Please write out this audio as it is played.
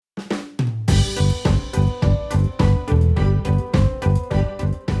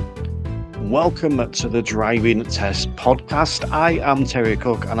welcome to the Driving Test podcast. I am Terry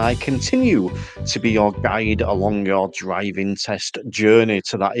Cook and I continue to be your guide along your driving test journey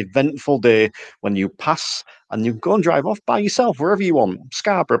to that eventful day when you pass and you go and drive off by yourself wherever you want.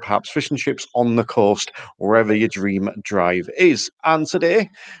 Scarborough, perhaps, fish and chips on the coast, wherever your dream drive is. And today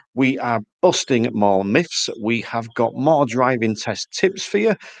we are busting more myths. We have got more driving test tips for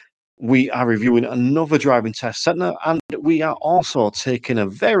you. We are reviewing another driving test centre, and we are also taking a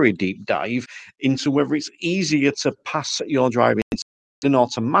very deep dive into whether it's easier to pass your driving test in an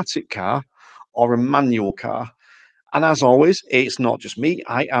automatic car or a manual car. And as always, it's not just me.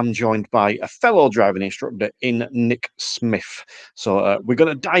 I am joined by a fellow driving instructor in Nick Smith. So we're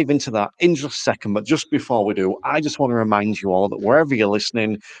going to dive into that in just a second. But just before we do, I just want to remind you all that wherever you're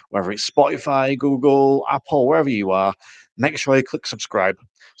listening, whether it's Spotify, Google, Apple, wherever you are, make sure you click subscribe.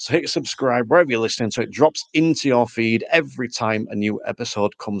 So hit subscribe wherever you're listening so it drops into your feed every time a new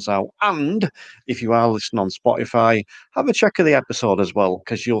episode comes out. And if you are listening on Spotify, have a check of the episode as well,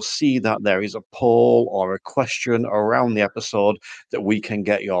 because you'll see that there is a poll or a question around the episode that we can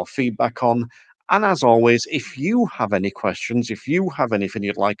get your feedback on. And as always, if you have any questions, if you have anything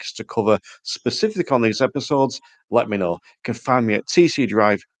you'd like us to cover specific on these episodes, let me know. You can find me at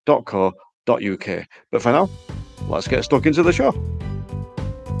tcdrive.co.uk. But for now, let's get stuck into the show.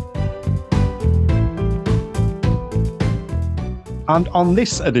 And on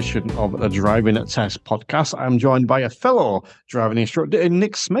this edition of the Driving Test podcast, I'm joined by a fellow driving instructor,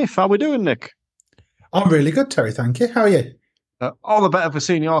 Nick Smith. How are we doing, Nick? I'm really good, Terry. Thank you. How are you? All the better for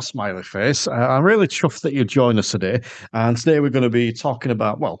seeing your smiley face. I'm really chuffed that you joined us today. And today we're going to be talking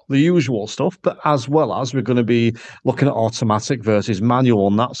about, well, the usual stuff, but as well as we're going to be looking at automatic versus manual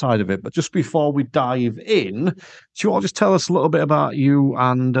on that side of it. But just before we dive in, do you all just tell us a little bit about you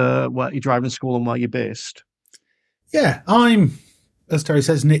and where your driving school and where you're based? Yeah, I'm, as Terry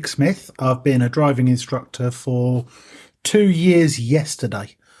says, Nick Smith. I've been a driving instructor for 2 years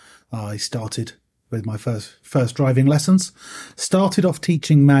yesterday. I started with my first driving lessons. Started off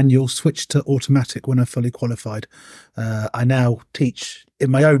teaching manual, switched to automatic when I fully qualified. I now teach in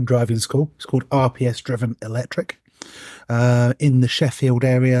my own driving school. It's called RPS Driven Electric in the Sheffield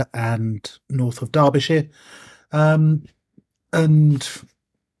area and north of Derbyshire. And I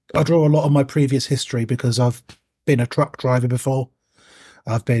draw a lot on my previous history because I've been a truck driver before.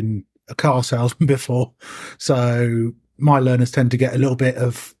 I've been a car salesman before. So my learners tend to get a little bit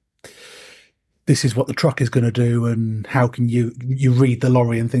of, this is what the truck is going to do and how can you read the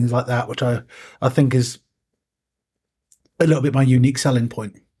lorry and things like that, which I think is a little bit my unique selling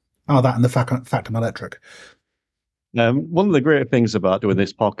point. That and the fact I'm electric. One of the great things about doing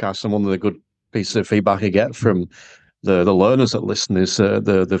this podcast and one of the good pieces of feedback I get from the learners that listen is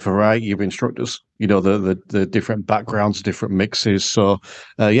the variety of instructors, the different backgrounds, different mixes. So,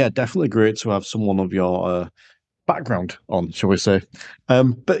 definitely great to have someone of your background on, shall we say.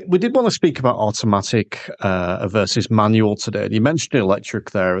 But we did want to speak about automatic versus manual today. And you mentioned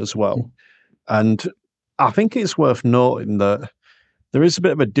electric there as well. And I think it's worth noting that there is a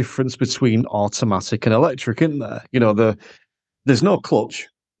bit of a difference between automatic and electric, isn't there? There's no clutch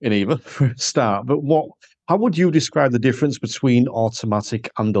in either for a start, but how would you describe the difference between automatic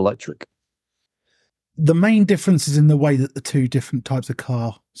and electric? The main difference is in the way that the two different types of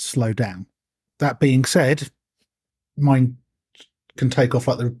car slow down. That being said, mine can take off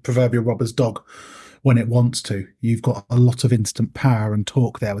like the proverbial robber's dog when it wants to. You've got a lot of instant power and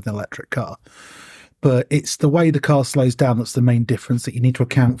torque there with an electric car. But it's the way the car slows down that's the main difference that you need to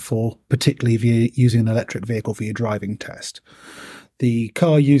account for, particularly if you're using an electric vehicle for your driving test. The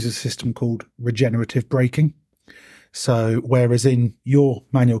car uses a system called regenerative braking. So whereas in your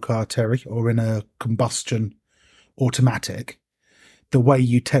manual car, Terry, or in a combustion automatic, the way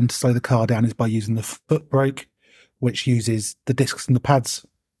you tend to slow the car down is by using the foot brake, which uses the discs and the pads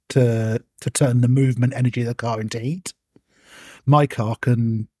to turn the movement energy of the car into heat. My car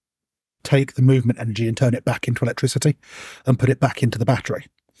can take the movement energy and turn it back into electricity and put it back into the battery.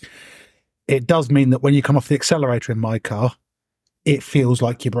 It does mean that when you come off the accelerator in my car, it feels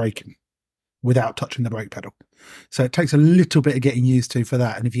like you're braking without touching the brake pedal. So it takes a little bit of getting used to for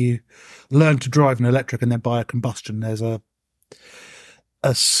that. And if you learn to drive an electric and then buy a combustion, there's a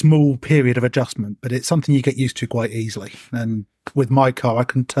small period of adjustment, but it's something you get used to quite easily. And with my car, I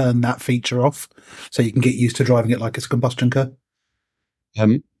can turn that feature off so you can get used to driving it like it's a combustion car.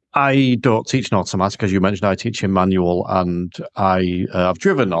 I don't teach an automatic, as you mentioned. I teach in manual, and I've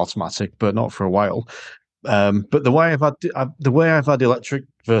driven automatic, but not for a while. But the way I've had electric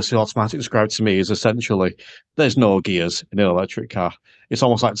versus automatic described to me is essentially there's no gears in an electric car. It's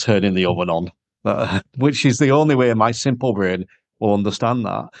almost like turning the oven on, which is the only way my simple brain will understand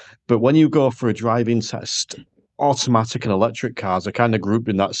that. But when you go for a driving test, automatic and electric cars are kind of grouped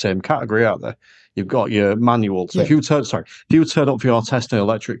in that same category, aren't they? You've got your manual. So Yeah. if you turn up for your test in an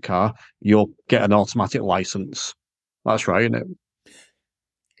electric car, you'll get an automatic license. That's right, isn't it?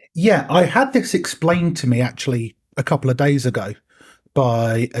 Yeah, I had this explained to me actually a couple of days ago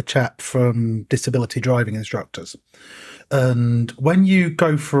by a chap from Disability Driving Instructors. And when you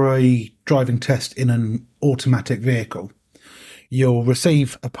go for a driving test in an automatic vehicle, you'll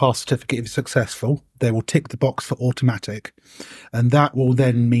receive a pass certificate if you're successful. They will tick the box for automatic, and that will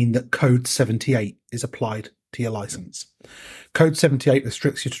then mean that Code 78 is applied to your license. Code 78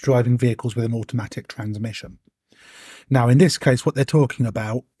 restricts you to driving vehicles with an automatic transmission. Now, in this case, what they're talking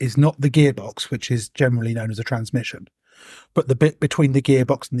about is not the gearbox, which is generally known as a transmission, but the bit between the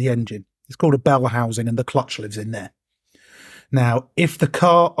gearbox and the engine. It's called a bell housing, and the clutch lives in there. Now, if the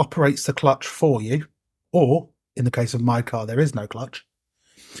car operates the clutch for you, or in the case of my car, there is no clutch,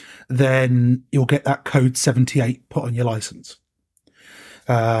 then you'll get that code 78 put on your license,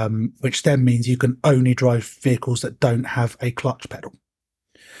 which then means you can only drive vehicles that don't have a clutch pedal.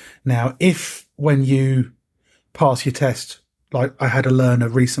 Now, if when you pass your test, like I had a learner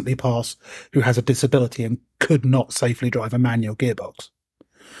recently pass who has a disability and could not safely drive a manual gearbox,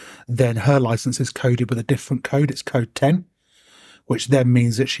 then her license is coded with a different code. It's code 10, which then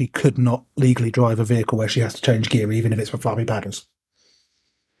means that she could not legally drive a vehicle where she has to change gear, even if it's for floppy paddles.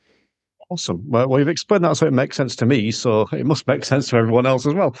 Awesome. Well, you've explained that so it makes sense to me, so it must make sense to everyone else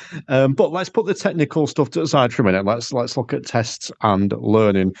as well. But let's put the technical stuff to the side for a minute. Let's look at tests and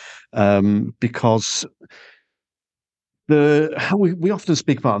learning, because we often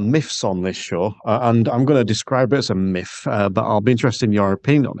speak about myths on this show, and I'm going to describe it as a myth, but I'll be interested in your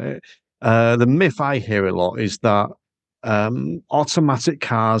opinion on it. The myth I hear a lot is that automatic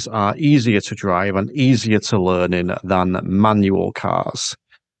cars are easier to drive and easier to learn in than manual cars.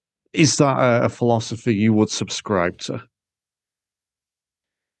 Is that a philosophy you would subscribe to?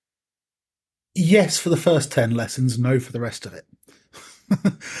 Yes, for the first 10 lessons, no for the rest of it.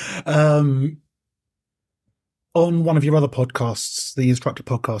 On one of your other podcasts, the instructor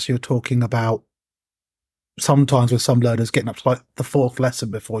podcast, you're talking about sometimes with some learners getting up to like the fourth lesson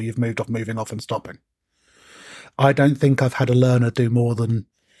before you've moving off and stopping. I don't think I've had a learner do more than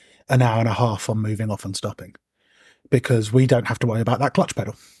an hour and a half on moving off and stopping, because we don't have to worry about that clutch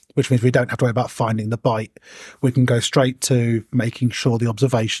pedal, which means we don't have to worry about finding the bite. We can go straight to making sure the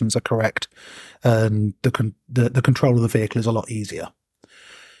observations are correct, and the control of the vehicle is a lot easier.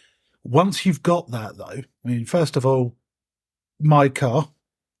 Once you've got that, though, I mean, first of all, my car,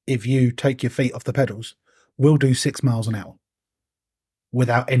 if you take your feet off the pedals, will do 6 miles an hour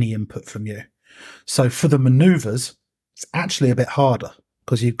without any input from you. So for the maneuvers, it's actually a bit harder,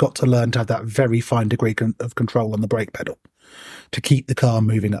 because you've got to learn to have that very fine degree of control on the brake pedal to keep the car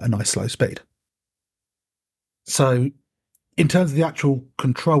moving at a nice slow speed. So in terms of the actual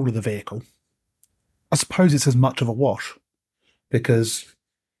control of the vehicle, I suppose it's as much of a wash, because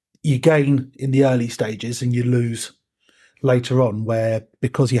you gain in the early stages and you lose later on, where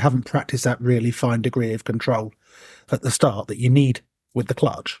because you haven't practiced that really fine degree of control at the start that you need with the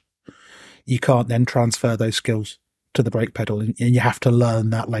clutch, you can't then transfer those skills to the brake pedal, and you have to learn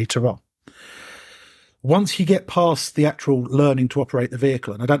that later on. Once you get past the actual learning to operate the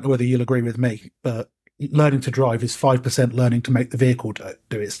vehicle, and I don't know whether you'll agree with me, but learning to drive is 5% learning to make the vehicle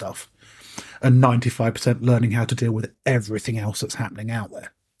do its stuff, and 95% learning how to deal with everything else that's happening out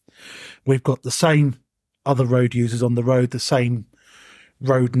there. We've got the same other road users on the road, the same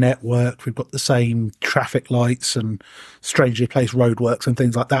road network. We've got the same traffic lights and strangely placed roadworks and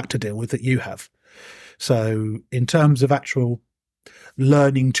things like that to deal with that you have. So in terms of actual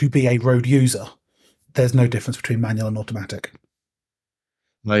learning to be a road user, there's no difference between manual and automatic.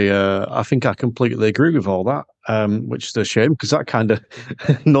 I think I completely agree with all that, which is a shame, because that kind of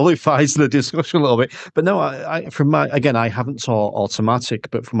nullifies the discussion a little bit. But no, I haven't taught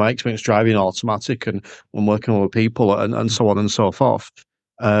automatic, but from my experience driving automatic and when working with people and so on and so forth,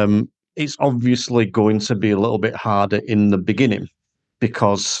 it's obviously going to be a little bit harder in the beginning,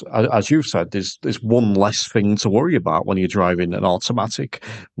 because, as you've said, there's one less thing to worry about when you're driving an automatic,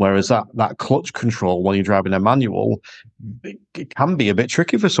 whereas that clutch control when you're driving a manual, it can be a bit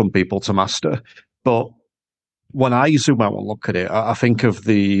tricky for some people to master. But when I zoom out and look at it, I think of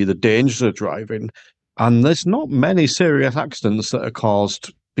the dangers of driving, and there's not many serious accidents that are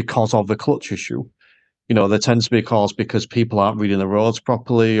caused because of the clutch issue. You know, they tend to be caused because people aren't reading the roads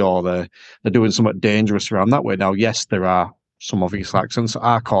properly, or they're doing something dangerous around that way. Now, yes, there are some obvious accidents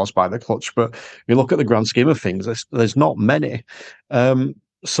are caused by the clutch, but if you look at the grand scheme of things, there's not many.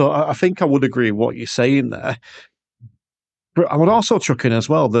 So I think I would agree with what you're saying there. But I would also chuck in as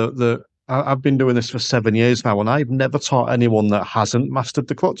well I've been doing this for 7 years now, and I've never taught anyone that hasn't mastered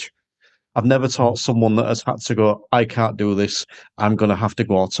the clutch. I've never taught someone that has had to go, I can't do this, I'm going to have to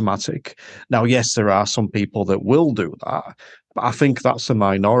go automatic. Now, yes, there are some people that will do that, but I think that's a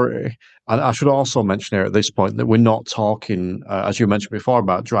minority. And I should also mention here at this point that we're not talking, as you mentioned before,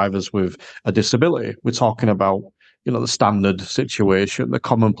 about drivers with a disability. We're talking about, the standard situation, the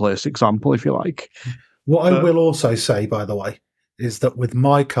commonplace example, if you like. What I will also say, by the way, is that with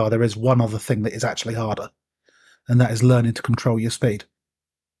my car, there is one other thing that is actually harder, and that is learning to control your speed.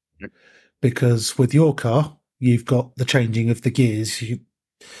 Because with your car, you've got the changing of the gears.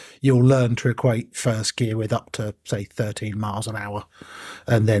 You'll learn to equate first gear with up to, say, 13 miles an hour,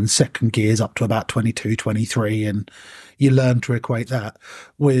 and then second gears up to about 22, 23, and you learn to equate that.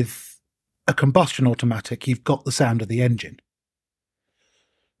 With a combustion automatic, you've got the sound of the engine.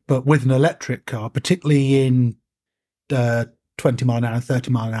 But with an electric car, particularly in 20 mile an hour,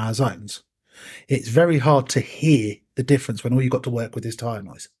 30 mile an hour zones, it's very hard to hear the difference when all you've got to work with is tyre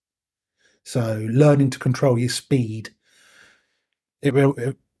noise. So learning to control your speed, it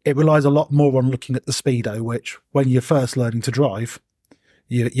relies a lot more on looking at the speedo, which when you're first learning to drive,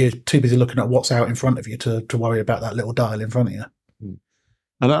 you're too busy looking at what's out in front of you to worry about that little dial in front of you.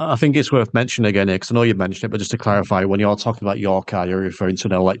 And I think it's worth mentioning again here, because I know you mentioned it, but just to clarify, when you're talking about your car, you're referring to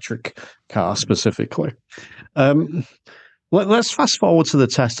an electric car specifically. Let's fast forward to the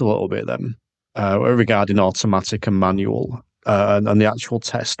test a little bit then, regarding automatic and manual and the actual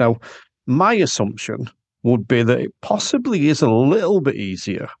test. Now, my assumption would be that it possibly is a little bit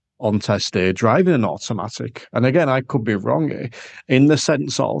easier on test day driving an automatic. And again, I could be wrong here, in the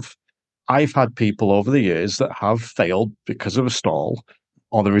sense of I've had people over the years that have failed because of a stall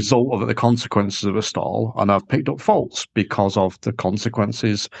or the result of the consequences of a stall, and I've picked up faults because of the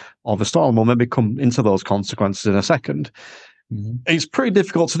consequences of a stall. And we'll maybe come into those consequences in a second. Mm-hmm. It's pretty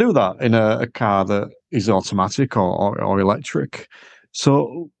difficult to do that in a car that is automatic or electric.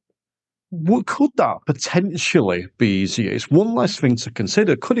 So could that potentially be easier? It's one less thing to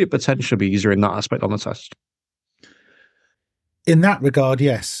consider. Could it potentially be easier in that aspect on the test? In that regard,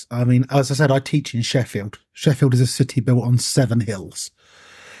 yes. I mean, as I said, I teach in Sheffield. Sheffield is a city built on 7 hills.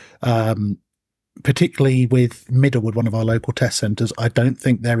 Particularly with Middlewood, one of our local test centres, I don't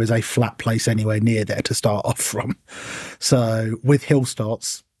think there is a flat place anywhere near there to start off from. So with hill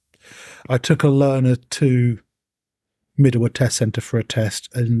starts, I took a learner to Middlewood Test Centre for a test,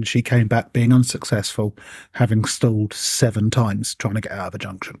 and she came back being unsuccessful, having stalled 7 times trying to get out of a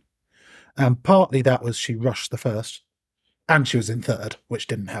junction. And partly that was she rushed the first, and she was in third, which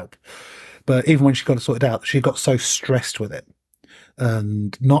didn't help. But even when she got it sorted out, she got so stressed with it.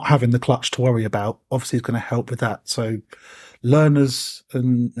 And not having the clutch to worry about obviously is going to help with that. So learners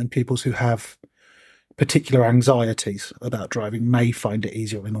and pupils who have particular anxieties about driving may find it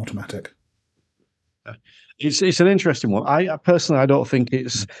easier in automatic. It's an interesting one. I personally, I don't think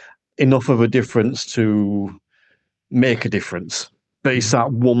it's enough of a difference to make a difference. But it's that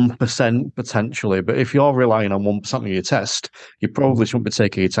 1% potentially. But if you're relying on 1% of your test, you probably shouldn't be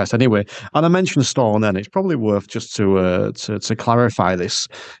taking your test anyway. And I mentioned stalling then. It's probably worth just to clarify this.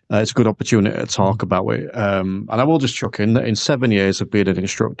 It's a good opportunity to talk about it. And I will just chuck in that in 7 years of being an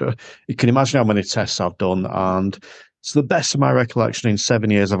instructor, you can imagine how many tests I've done. And to the best of my recollection, in 7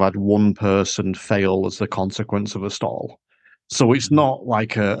 years, I've had one person fail as the consequence of a stall. So it's not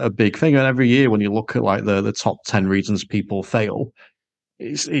like a big thing. And every year when you look at like the top 10 reasons people fail,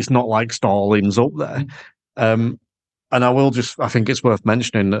 it's not like stalling's up there. And I think it's worth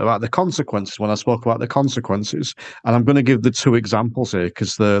mentioning about the consequences when I spoke about the consequences. And I'm going to give the 2 examples here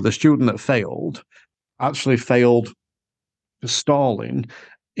because the student that failed actually failed stalling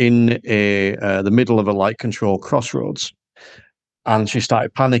in the middle of a light control crossroads. And she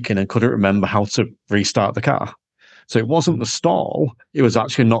started panicking and couldn't remember how to restart the car. So it wasn't the stall, it was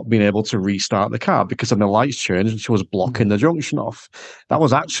actually not being able to restart the car because then the lights changed and she was blocking the junction off. That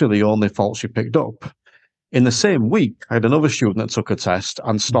was actually the only fault she picked up. In the same week, I had another student that took a test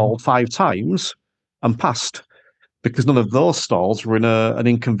and stalled 5 times and passed because none of those stalls were in an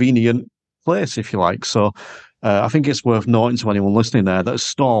inconvenient place, if you like. So I think it's worth noting to anyone listening there that a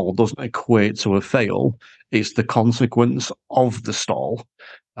stall doesn't equate to a fail. It's the consequence of the stall.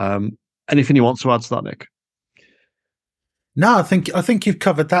 Anything you want to add to that, Nick? No, I think you've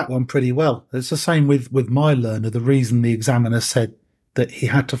covered that one pretty well. It's the same with my learner. The reason the examiner said that he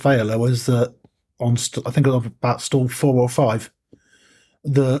had to fail her was that I think it was about stall 4 or 5,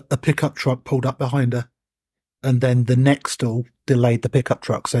 a pickup truck pulled up behind her, and then the next stall delayed the pickup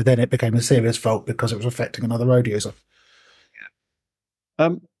truck. So then it became a serious fault because it was affecting another road user.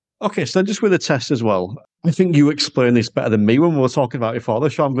 Okay, so just with the test as well, I think you explained this better than me when we were talking about it before the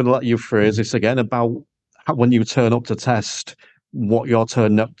show. I'm going to let you phrase this again about when you turn up to test, what you're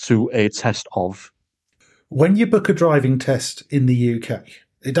turning up to a test of. When you book a driving test in the UK,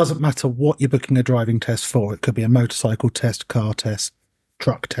 it doesn't matter what you're booking a driving test for. It could be a motorcycle test, car test,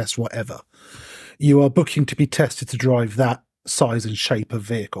 truck test, whatever. You are booking to be tested to drive that size and shape of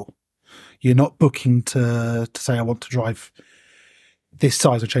vehicle. You're not booking to say, I want to drive this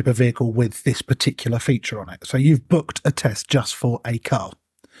size and shape of vehicle with this particular feature on it. So you've booked a test just for a car.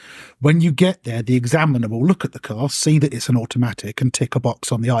 When you get there, the examiner will look at the car, see that it's an automatic, and tick a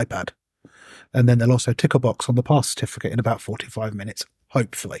box on the iPad. And then they'll also tick a box on the pass certificate in about 45 minutes,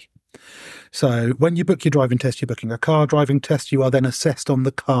 hopefully. So when you book your driving test, you're booking a car driving test. You are then assessed on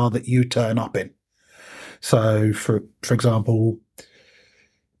the car that you turn up in. So, for example,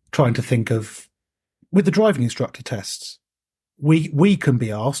 trying to think of, with the driving instructor tests, we can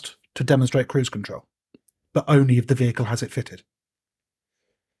be asked to demonstrate cruise control, but only if the vehicle has it fitted.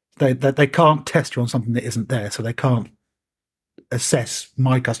 They can't test you on something that isn't there, so they can't assess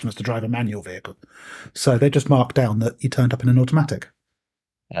my customers to drive a manual vehicle. So they just mark down that you turned up in an automatic.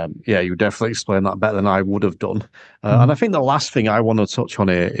 Yeah, you definitely explained that better than I would have done. And I think the last thing I want to touch on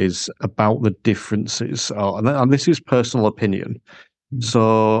here is about the differences. And this is personal opinion.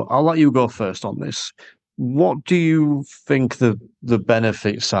 So I'll let you go first on this. What do you think the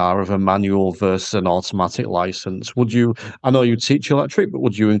benefits are of a manual versus an automatic license? I know you teach electric, but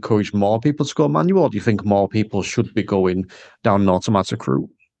would you encourage more people to go manual, or do you think more people should be going down an automatic route?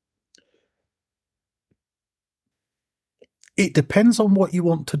 It depends on what you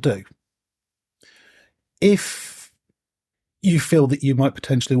want to do. If you feel that you might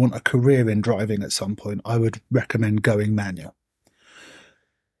potentially want a career in driving at some point, I would recommend going manual.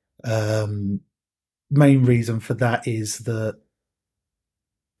 Main reason for that is that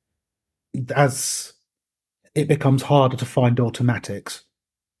as it becomes harder to find automatics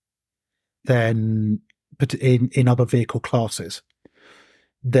than in other vehicle classes,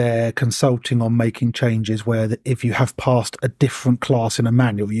 they're consulting on making changes where if you have passed a different class in a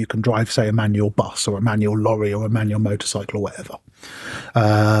manual, you can drive, say, a manual bus or a manual lorry or a manual motorcycle or whatever.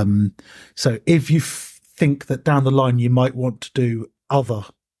 So if you think that down the line you might want to do other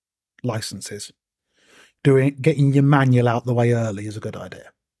licenses, getting your manual out the way early is a good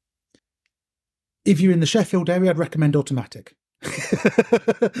idea. If you're in the Sheffield area, I'd recommend automatic.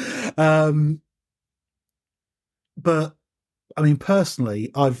 But I mean,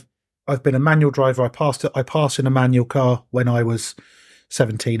 personally, I've been a manual driver. I passed in a manual car when I was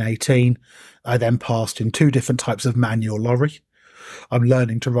 17, 18. I then passed in 2 different types of manual lorry. I'm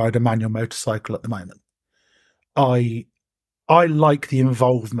learning to ride a manual motorcycle at the moment. I like the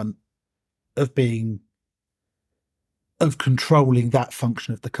involvement of controlling that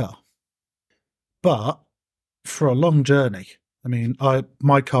function of the car. But for a long journey, I mean,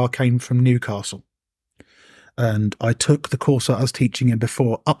 my car came from Newcastle, and I took the course that I was teaching in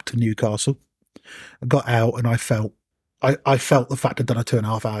before up to Newcastle. I got out, and I felt the fact I'd done a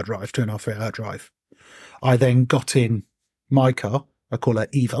 2.5-3-hour drive. I then got in my car. I call her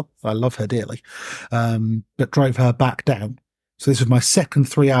Eva. I love her dearly, but drove her back down. So this was my second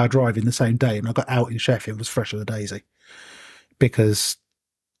 3-hour drive in the same day, and I got out in Sheffield as fresh as a daisy, because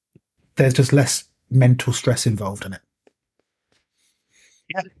there's just less mental stress involved in it.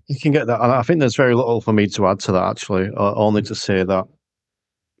 Yeah, you can get that. And I think there's very little for me to add to that, actually, only to say that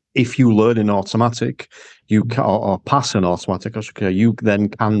if you learn in automatic, you can, or pass an automatic, I should say, you then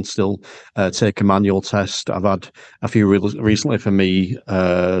can still take a manual test. I've had a few recently for me,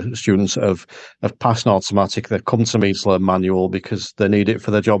 students have passed an automatic. They've come to me to learn manual because they need it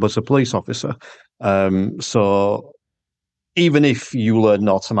for their job as a police officer. So even if you learn an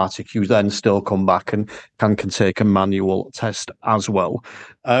automatic, you then still come back and can take a manual test as well.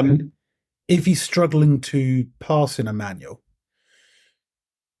 If you're struggling to pass in a manual,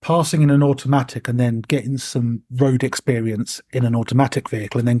 passing in an automatic and then getting some road experience in an automatic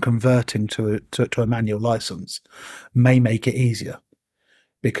vehicle and then converting to a manual license may make it easier,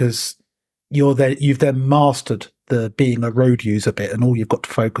 because you've then mastered the being a road user bit, and all you've got to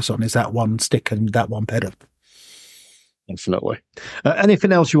focus on is that one stick and that one pedal. Definitely.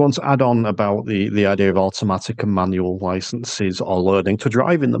 Anything else you want to add on about the idea of automatic and manual licenses or learning to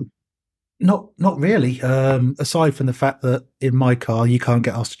drive in them? Not really. Aside from the fact that in my car you can't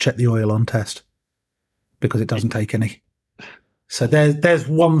get asked to check the oil on test because it doesn't take any. So there's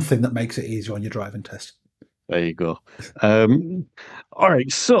one thing that makes it easier on your driving test. There you go. All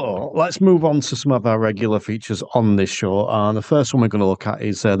right, so let's move on to some of our regular features on this show. And the first one we're going to look at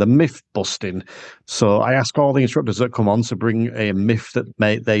is the myth busting. So I ask all the instructors that come on to bring a myth that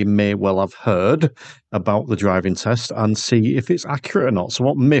they may well have heard about the driving test and see if it's accurate or not. So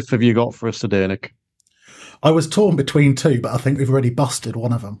what myth have you got for us today, Nick? I was torn between two, but I think we've already busted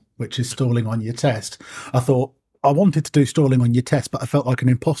one of them, which is stalling on your test. I thought I wanted to do stalling on your test, but I felt like an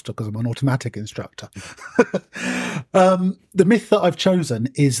imposter because I'm an automatic instructor. The myth that I've chosen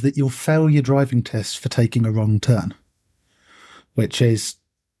is that you'll fail your driving test for taking a wrong turn, which is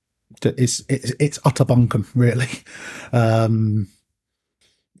it's utter bunkum, really.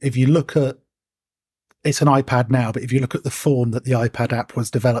 If you look at, it's an iPad now, but if you look at the form that the iPad app was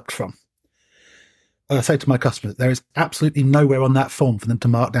developed from, I say to my customers, there is absolutely nowhere on that form for them to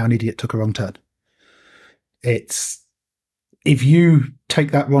mark down idiot took a wrong turn. It's, if you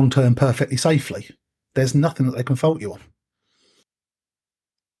take that wrong turn perfectly safely, there's nothing that they can fault you on.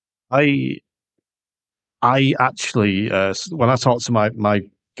 I actually, when I talk to my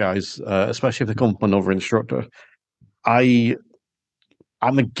guys, especially if they come from another instructor, I'm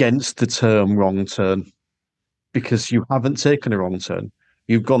against the term wrong turn because you haven't taken a wrong turn.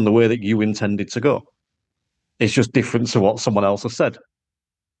 You've gone the way that you intended to go. It's just different to what someone else has said.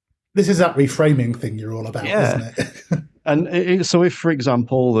 This is that reframing thing you're all about, isn't it? And so if, for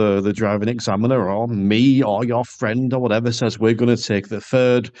example, the driving examiner or me or your friend or whatever says we're going to take the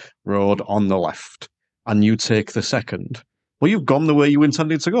third road on the left and you take the second, well, you've gone the way you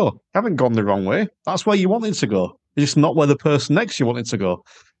intended to go. You haven't gone the wrong way. That's where you wanted to go. It's just not where the person next to you wanted to go.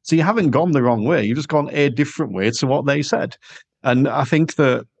 So you haven't gone the wrong way. You've just gone a different way to what they said. And I think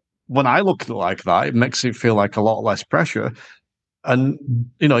that when I look at it like that, it makes it feel like a lot less pressure. And,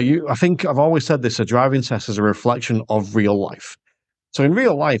 I think I've always said this, a driving test is a reflection of real life. So in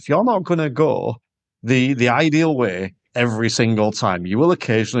real life, you're not going to go the ideal way every single time. You will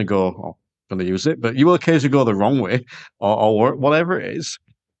occasionally go, I'm going to use it, but you will occasionally go the wrong way or whatever it is.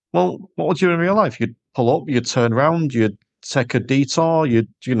 Well, what would you do in real life? You'd pull up, you'd turn around, you'd take a detour, you'd,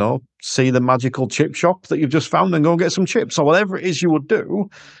 see the magical chip shop that you've just found and go and get some chips or whatever it is you would do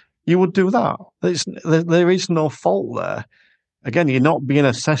that. There is no fault there. Again, you're not being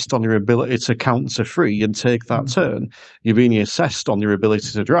assessed on your ability to count to three and take that turn. You're being assessed on your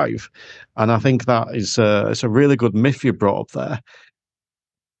ability to drive. And I think that is it's a really good myth you brought up there.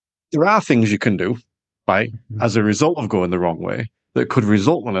 There are things you can do, right, as a result of going the wrong way that could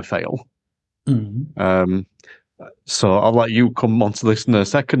result in a fail. So I'll let you come onto this in a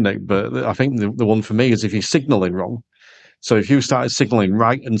second, Nick, but I think the one for me is if you're signalling wrong. So if you started signaling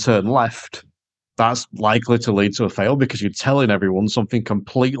right and turn left, that's likely to lead to a fail because you're telling everyone something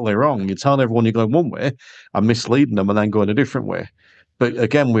completely wrong. You're telling everyone you're going one way and misleading them and then going a different way. But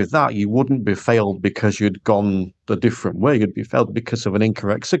again, with that, you wouldn't be failed because you'd gone the different way. You'd be failed because of an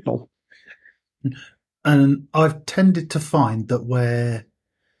incorrect signal. And I've tended to find that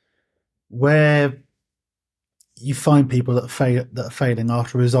where you find people that are failing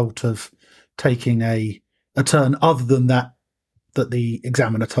after a result of taking a turn other than that the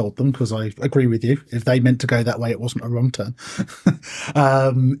examiner told them, because I agree with you, if they meant to go that way, it wasn't a wrong turn,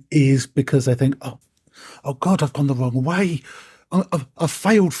 is because they think, oh God, I've gone the wrong way. I've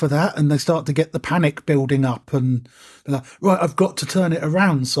failed for that. And they start to get the panic building up and they're like, right, I've got to turn it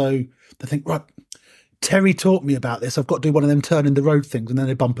around. So they think, right, Terry taught me about this. I've got to do one of them turn in the road things. And then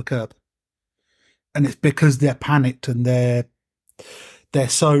they bump a curb. And it's because they're panicked and they're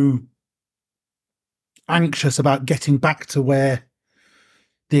so anxious about getting back to where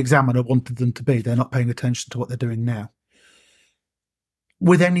the examiner wanted them to be. They're not paying attention to what they're doing now.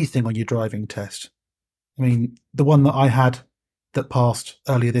 With anything on your driving test, I mean, the one that I had that passed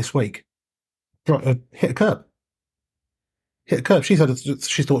earlier this week hit a curb. She said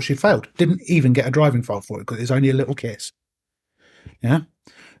she thought she failed. Didn't even get a driving file for it because it's only a little kiss. Yeah.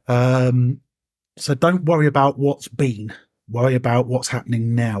 So don't worry about what's been. Worry about what's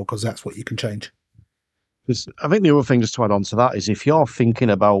happening now, because that's what you can change. Because I think the other thing just to add on to that is if you're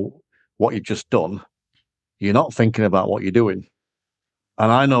thinking about what you've just done, you're not thinking about what you're doing.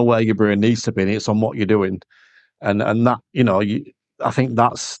 And I know where your brain needs to be, and it's on what you're doing. And that, I think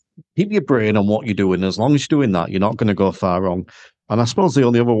that's, keep your brain on what you're doing. As long as you're doing that, you're not going to go far wrong. And I suppose the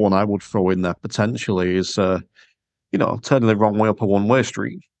only other one I would throw in there potentially is, turning the wrong way up a one-way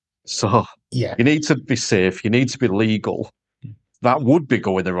street. So yeah, you need to be safe. You need to be legal. That would be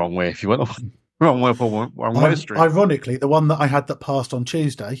going the wrong way if you went up wrong way up a one-way street. Ironically, the one that I had that passed on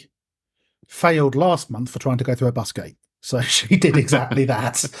Tuesday failed last month for trying to go through a bus gate. So she did exactly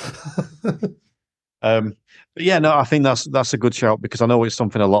that. But yeah, no, I think that's a good shout because I know it's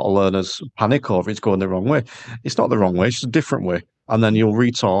something a lot of learners panic over. It's going the wrong way. It's not the wrong way; it's just a different way. And then you'll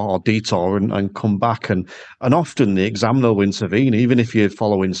retour or detour and come back, and often the examiner will intervene, even if you're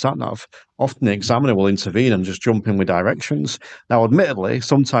following SatNav. Often the examiner will intervene and just jump in with directions. Now, admittedly,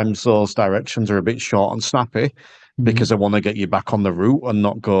 sometimes those directions are a bit short and snappy because they want to get you back on the route and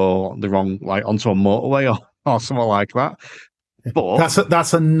not go the wrong, like onto a motorway or something like that. But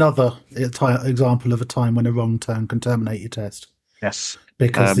that's another example of a time when a wrong turn can terminate your test. yes,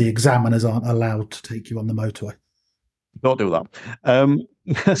 because the examiners aren't allowed to take you on the motorway. Don't do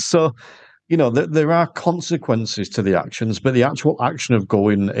that. So, there are consequences to the actions, but the actual action of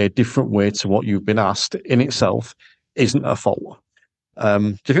going a different way to what you've been asked in itself isn't a fault.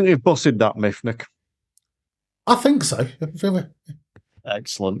 Do you think we've busted that myth, Nick? I think so.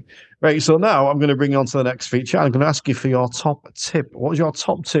 Excellent. Right, so now I'm going to bring you on to the next feature. I'm going to ask you for your top tip. What was your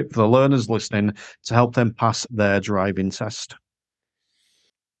top tip for the learners listening to help them pass their driving test?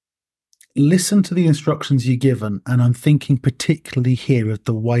 Listen to the instructions you're given, and I'm thinking particularly here of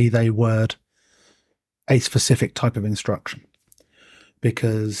the way they word a specific type of instruction.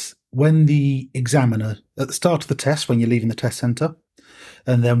 Because when the examiner, at the start of the test, when you're leaving the test centre,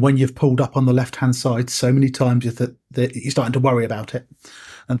 and then when you've pulled up on the left-hand side so many times that you're starting to worry about it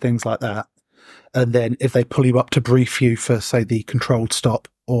and things like that. And then if they pull you up to brief you for, say, the controlled stop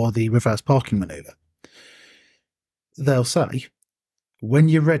or the reverse parking manoeuvre, they'll say, when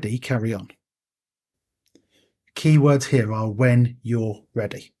you're ready, carry on. Keywords here are when you're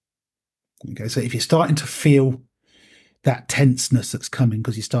ready. Okay, so if you're starting to feel that tenseness that's coming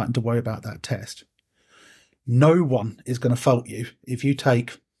because you're starting to worry about that test, no one is going to fault you if you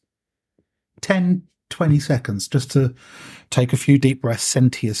take 10, 20 seconds just to take a few deep breaths,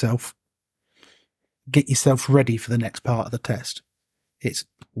 center yourself, get yourself ready for the next part of the test. It's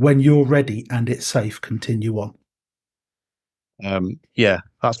when you're ready and it's safe, continue on. Yeah,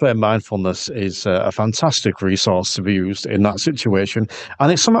 that's where mindfulness is a fantastic resource to be used in that situation.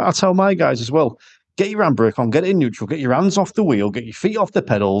 And it's something I tell my guys as well. Get your handbrake on, get it in neutral, get your hands off the wheel, get your feet off the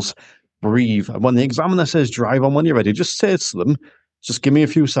pedals, breathe. And when the examiner says drive on when you're ready, just say to them, just give me a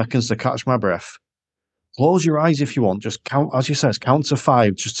few seconds to catch my breath. Close your eyes if you want. Just count, as you says, count to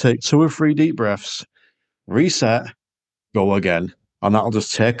 5. Just take 2 or 3 deep breaths, reset, go again. And that'll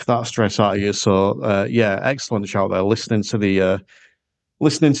just take that stress out of you. So, yeah, excellent shout there. Listening to the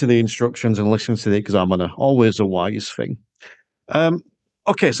instructions and listening to the examiner, always a wise thing.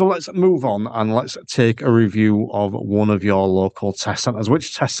 Okay, so let's move on and let's take a review of one of your local test centres.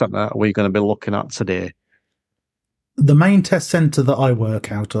 Which test centre are we going to be looking at today? The main test centre that I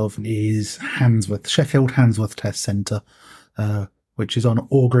work out of is Handsworth, Sheffield Handsworth Test Centre, which is on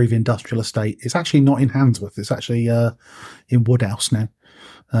Orgreave Industrial Estate. It's actually not in Handsworth. It's actually in Woodhouse now.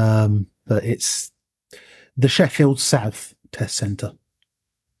 But it's the Sheffield South Test Centre.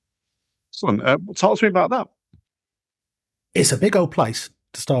 Excellent. Talk to me about that. It's a big old place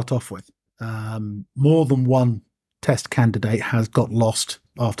to start off with. More than one test candidate has got lost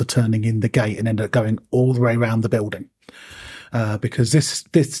after turning in the gate and ended up going all the way around the building. Because this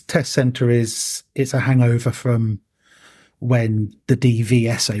test centre it's a hangover from when the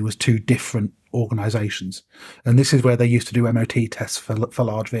DVSA was 2 different organisations. And this is where they used to do MOT tests for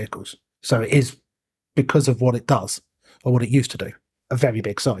large vehicles. So it is, because of what it does, or what it used to do, a very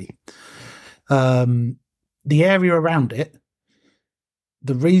big site. The area around it,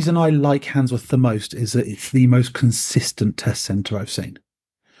 the reason I like Handsworth the most is that it's the most consistent test centre I've seen.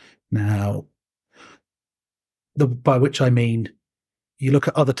 Now, by which I mean, you look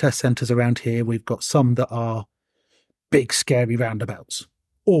at other test centres around here, we've got some that are big, scary roundabouts,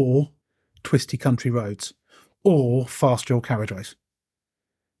 or twisty country roads, or fast dual carriageways,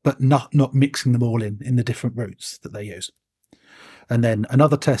 but not mixing them all in the different routes that they use. And then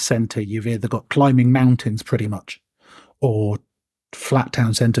another test centre, you've either got climbing mountains pretty much, or flat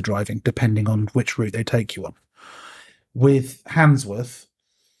town centre driving, depending on which route they take you on. With Handsworth,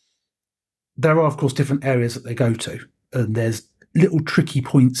 there are, of course, different areas that they go to, and there's little tricky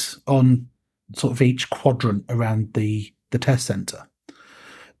points on sort of each quadrant around the test centre.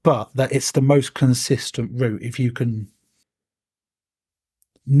 But that it's the most consistent route. If you can...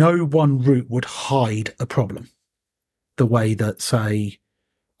 No one route would hide a problem the way that, say,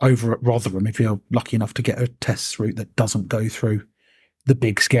 over at Rotherham, if you're lucky enough to get a test route that doesn't go through the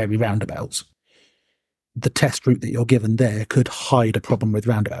big scary roundabouts, the test route that you're given there could hide a problem with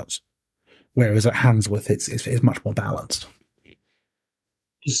roundabouts. Whereas at Handsworth, it's much more balanced.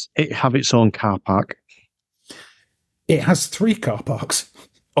 Does it have its own car park? It has 3 car parks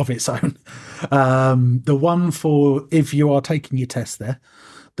of its own. The one for if you are taking your test there,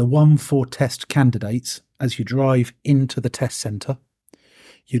 The one for test candidates, as you drive into the test centre,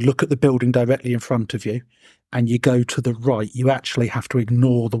 you look at the building directly in front of you and you go to the right. You actually have to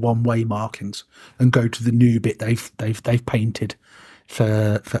ignore the one-way markings and go to the new bit they've painted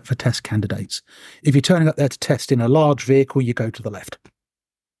for test candidates. If you're turning up there to test in a large vehicle, you go to the left,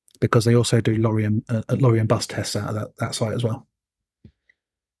 because they also do lorry and bus tests out of that site as well.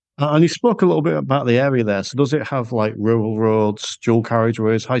 And you spoke a little bit about the area there. So does it have like rural roads, dual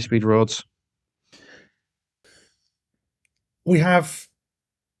carriageways, high-speed roads? We have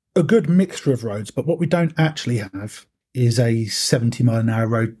a good mixture of roads, but what we don't actually have is a 70-mile-an-hour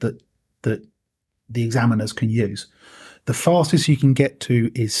road that the examiners can use. The fastest you can get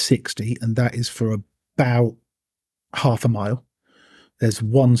to is 60, and that is for about half a mile. There's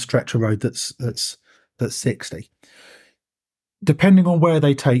one stretch of road that's 60. Depending on where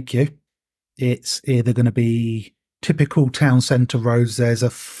they take you, it's either going to be typical town centre roads. There's a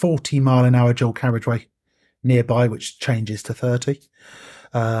 40-mile-an-hour dual carriageway nearby, which changes to 30.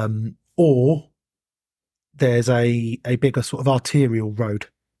 Or there's a bigger sort of arterial road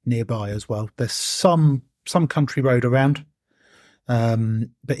nearby as well. There's some country road around,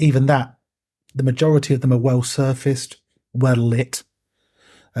 but even that, the majority of them are well surfaced, well lit.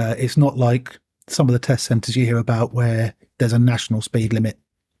 It's not like some of the test centres you hear about where there's a national speed limit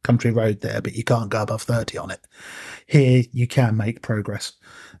country road there, but you can't go above 30 on it. Here you can make progress,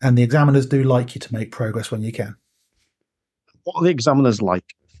 and the examiners do like you to make progress when you can. What are the examiners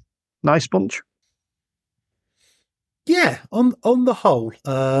like? Nice bunch? Yeah, on the whole,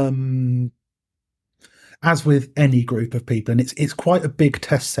 as with any group of people, and it's quite a big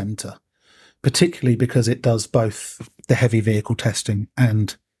test centre, particularly because it does both the heavy vehicle testing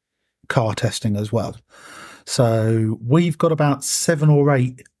and car testing as well. So we've got about 7 or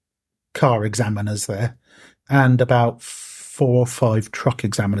 8 car examiners there, and about 4 or 5 truck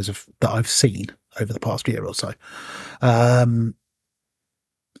examiners that I've seen over the past year or so.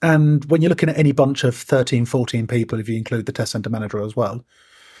 And when you're looking at any bunch of 13, 14 people, if you include the test centre manager as well,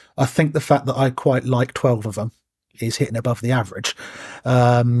 I think the fact that I quite like 12 of them is hitting above the average.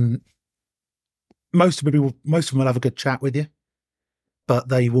 Most of them will have a good chat with you, but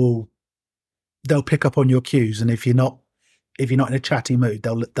they'll pick up on your cues, and if you're not in a chatty mood,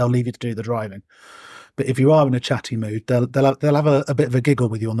 they'll leave you to do the driving. But if you are in a chatty mood, they'll have a bit of a giggle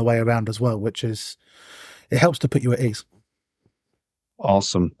with you on the way around as well, it helps to put you at ease.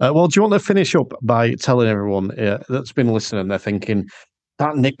 Awesome. Well, do you want to finish up by telling everyone that's been listening, they're thinking,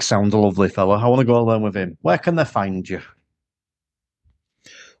 that Nick sounds a lovely fella, I want to go learn with him. Where can they find you?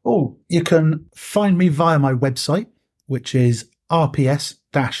 Oh, you can find me via my website, which is rps-dm.co.uk.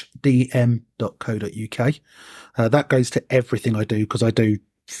 That goes to everything I do, because I do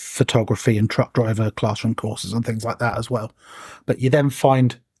photography and truck driver classroom courses and things like that as well. But you then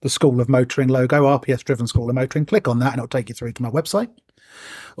find the School of Motoring logo, RPS Driven School of Motoring. Click on that and it'll take you through to my website.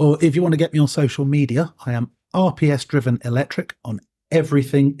 Or if you want to get me on social media, I am RPS Driven Electric on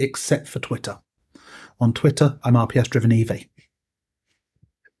everything except for Twitter. On Twitter, I'm RPS Driven EV.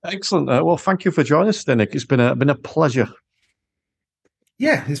 Excellent. Well, thank you for joining us today, Nick. It's been a pleasure.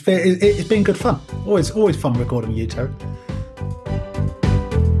 Yeah, it's been good fun. Always fun recording with you, Terry.